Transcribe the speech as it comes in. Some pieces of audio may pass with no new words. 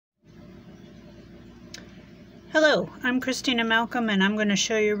Hello, I'm Kristina Malcolm, and I'm going to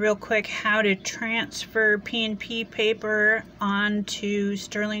show you real quick how to transfer PNP paper onto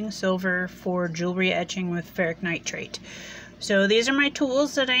sterling silver for jewelry etching with ferric nitrate. So these are my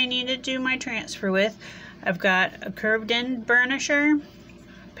tools that I need to do my transfer with. I've got a curved end burnisher,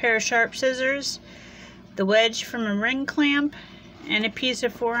 a pair of sharp scissors, the wedge from a ring clamp, and a piece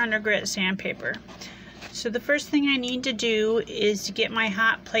of 400 grit sandpaper. So the first thing I need to do is to get my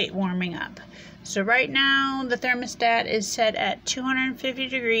hot plate warming up. So right now the thermostat is set at 250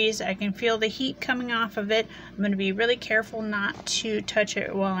 degrees. I can feel the heat coming off of it. I'm going to be really careful not to touch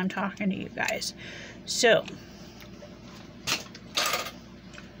it while I'm talking to you guys. So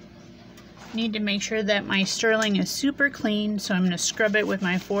need to make sure that my sterling is super clean, so I'm going to scrub it with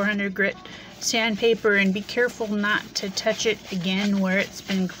my 400 grit sandpaper and be careful not to touch it again where it's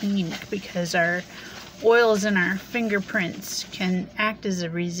been cleaned, because our oils and our fingerprints can act as a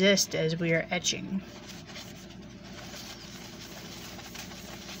resist as we are etching.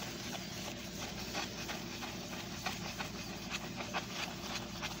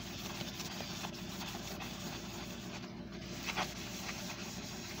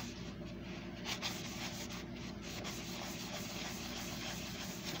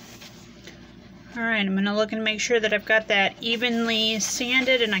 Alright, I'm going to look and make sure that I've got that evenly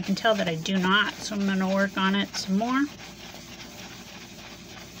sanded, and I can tell that I do not, so I'm going to work on it some more.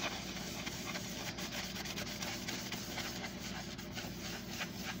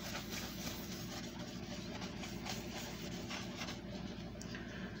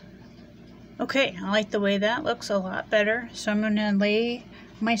 Okay, I like the way that looks a lot better, so I'm going to lay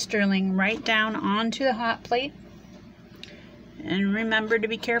my sterling right down onto the hot plate. And remember to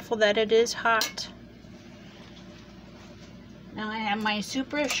be careful that it is hot. Now I have my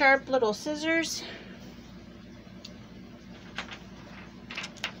super sharp little scissors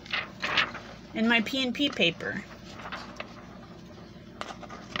and my PNP paper.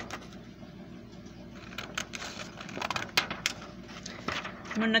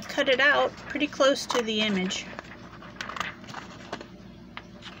 I'm going to cut it out pretty close to the image.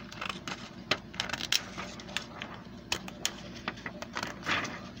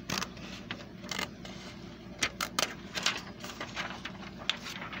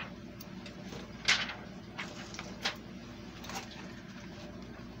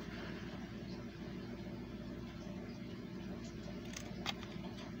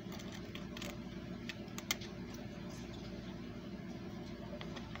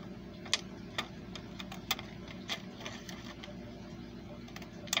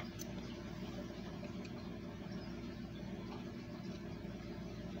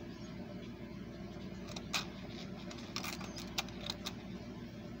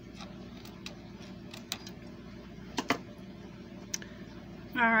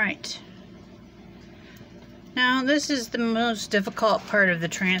 Alright, now this is the most difficult part of the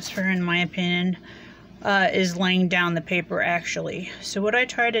transfer, in my opinion, is laying down the paper actually. So what I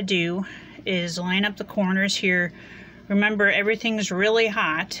try to do is line up the corners here. Remember, everything's really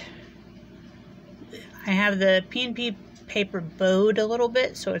hot. I have the PNP paper bowed a little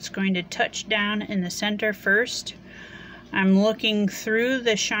bit, so it's going to touch down in the center first. I'm looking through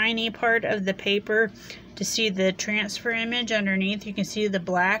the shiny part of the paper to see the transfer image underneath. You can see the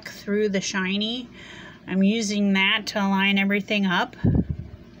black through the shiny. I'm using that to line everything up. And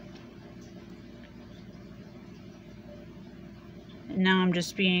now I'm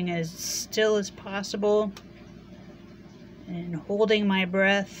just being as still as possible and holding my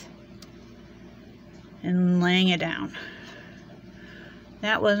breath and laying it down.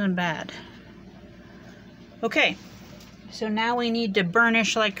 That wasn't bad. Okay, so now we need to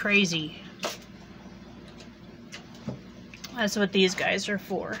burnish like crazy. That's what these guys are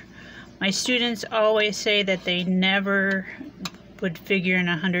for. My students always say that they never would figure in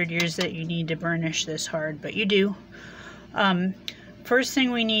 100 years that you need to burnish this hard, but you do. First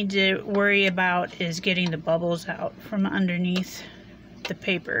thing we need to worry about is getting the bubbles out from underneath the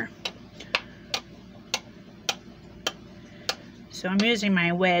paper. So I'm using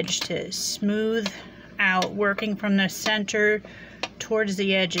my wedge to smooth out, working from the center towards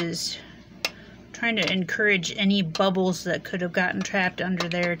the edges, trying to encourage any bubbles that could have gotten trapped under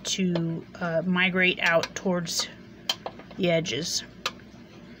there to migrate out towards the edges.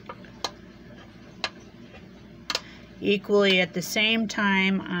 Equally at the same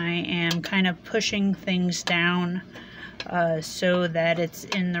time, I am kind of pushing things down so that it's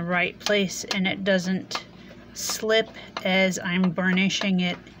in the right place and it doesn't slip as I'm burnishing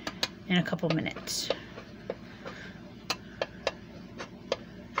it in a couple minutes.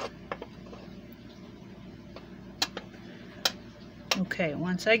 Okay,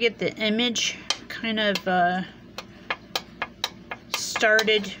 once I get the image kind of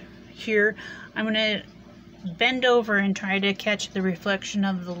started here, I'm going to bend over and try to catch the reflection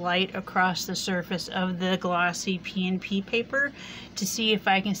of the light across the surface of the glossy PNP paper to see if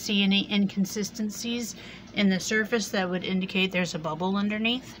I can see any inconsistencies in the surface that would indicate there's a bubble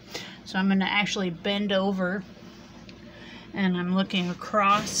underneath. So I'm going to actually bend over and I'm looking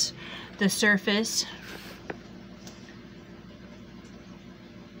across the surface,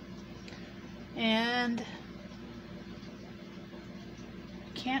 and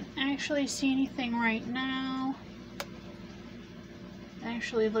can't actually see anything right now.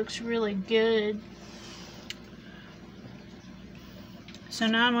 Actually looks really good. So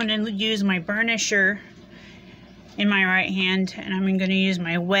now I'm going to use my burnisher in my right hand, and I'm going to use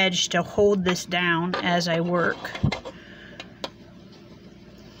my wedge to hold this down as I work.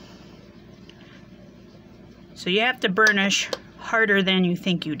 So you have to burnish harder than you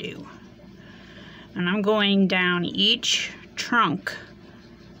think you do. And I'm going down each trunk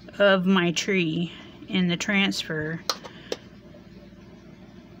of my tree in the transfer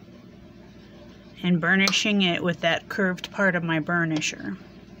and burnishing it with that curved part of my burnisher.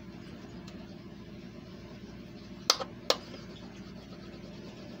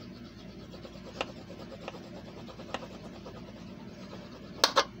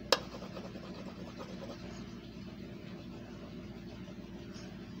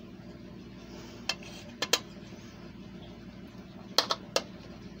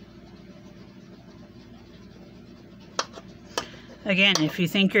 Again, if you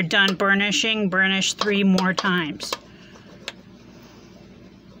think you're done burnishing, burnish 3 more times.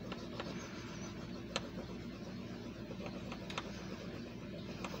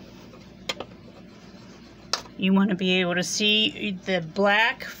 You want to be able to see the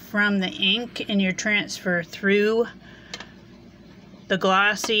black from the ink in your transfer through the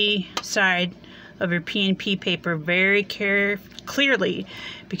glossy side of your PNP paper very clearly,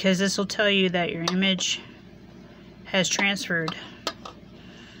 because this will tell you that your image has transferred.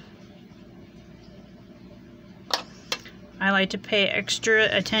 I like to pay extra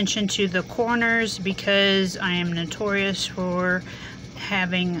attention to the corners because I am notorious for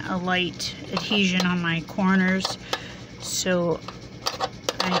having a light adhesion on my corners. So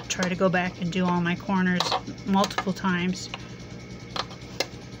I try to go back and do all my corners multiple times.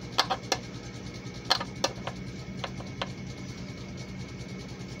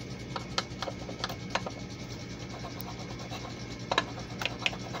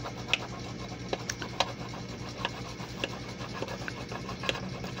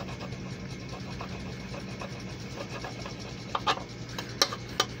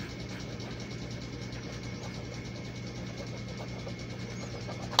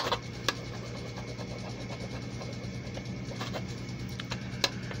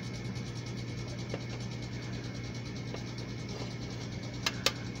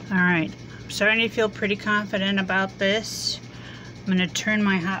 Alright, I'm starting to feel pretty confident about this. I'm going to turn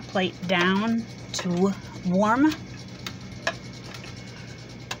my hot plate down to warm.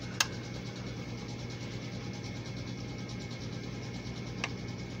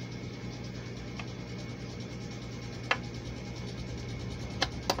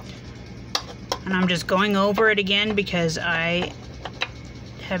 And I'm just going over it again because I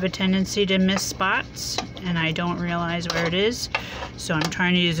have a tendency to miss spots and I don't realize where it is. So I'm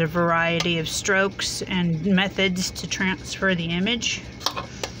trying to use a variety of strokes and methods to transfer the image.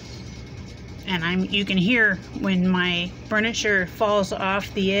 And you can hear when my burnisher falls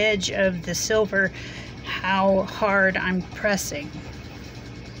off the edge of the silver how hard I'm pressing.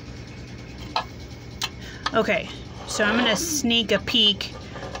 Okay, so I'm going to sneak a peek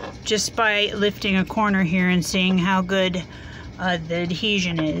just by lifting a corner here and seeing how good the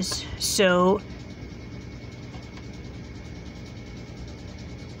adhesion is. So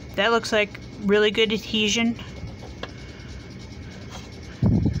that looks like really good adhesion.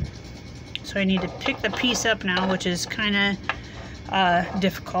 So I need to pick the piece up now, which is kind of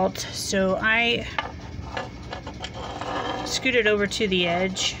difficult. So I scoot it over to the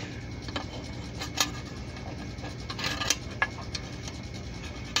edge.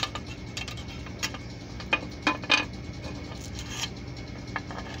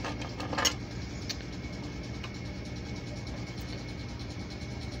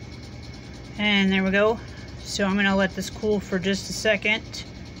 And there we go. So I'm going to let this cool for just a second.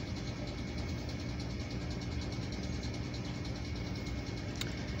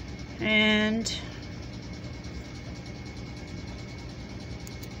 And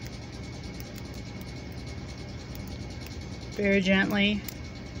very gently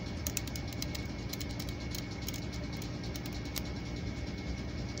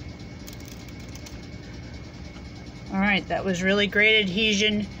Alright, that was really great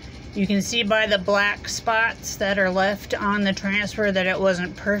adhesion. You can see by the black spots that are left on the transfer that it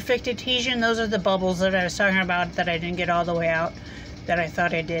wasn't perfect adhesion. Those are the bubbles that I was talking about that I didn't get all the way out that I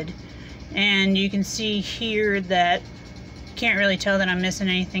thought I did. And you can see here that you can't really tell that I'm missing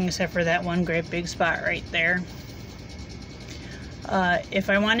anything except for that one great big spot right there. If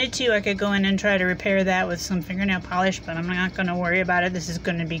I wanted to, I could go in and try to repair that with some fingernail polish, but I'm not going to worry about it. This is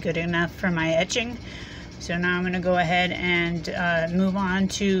going to be good enough for my etching. So now I'm going to go ahead and move on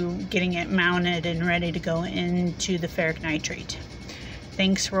to getting it mounted and ready to go into the ferric nitrate.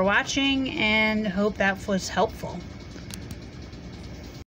 Thanks for watching and hope that was helpful.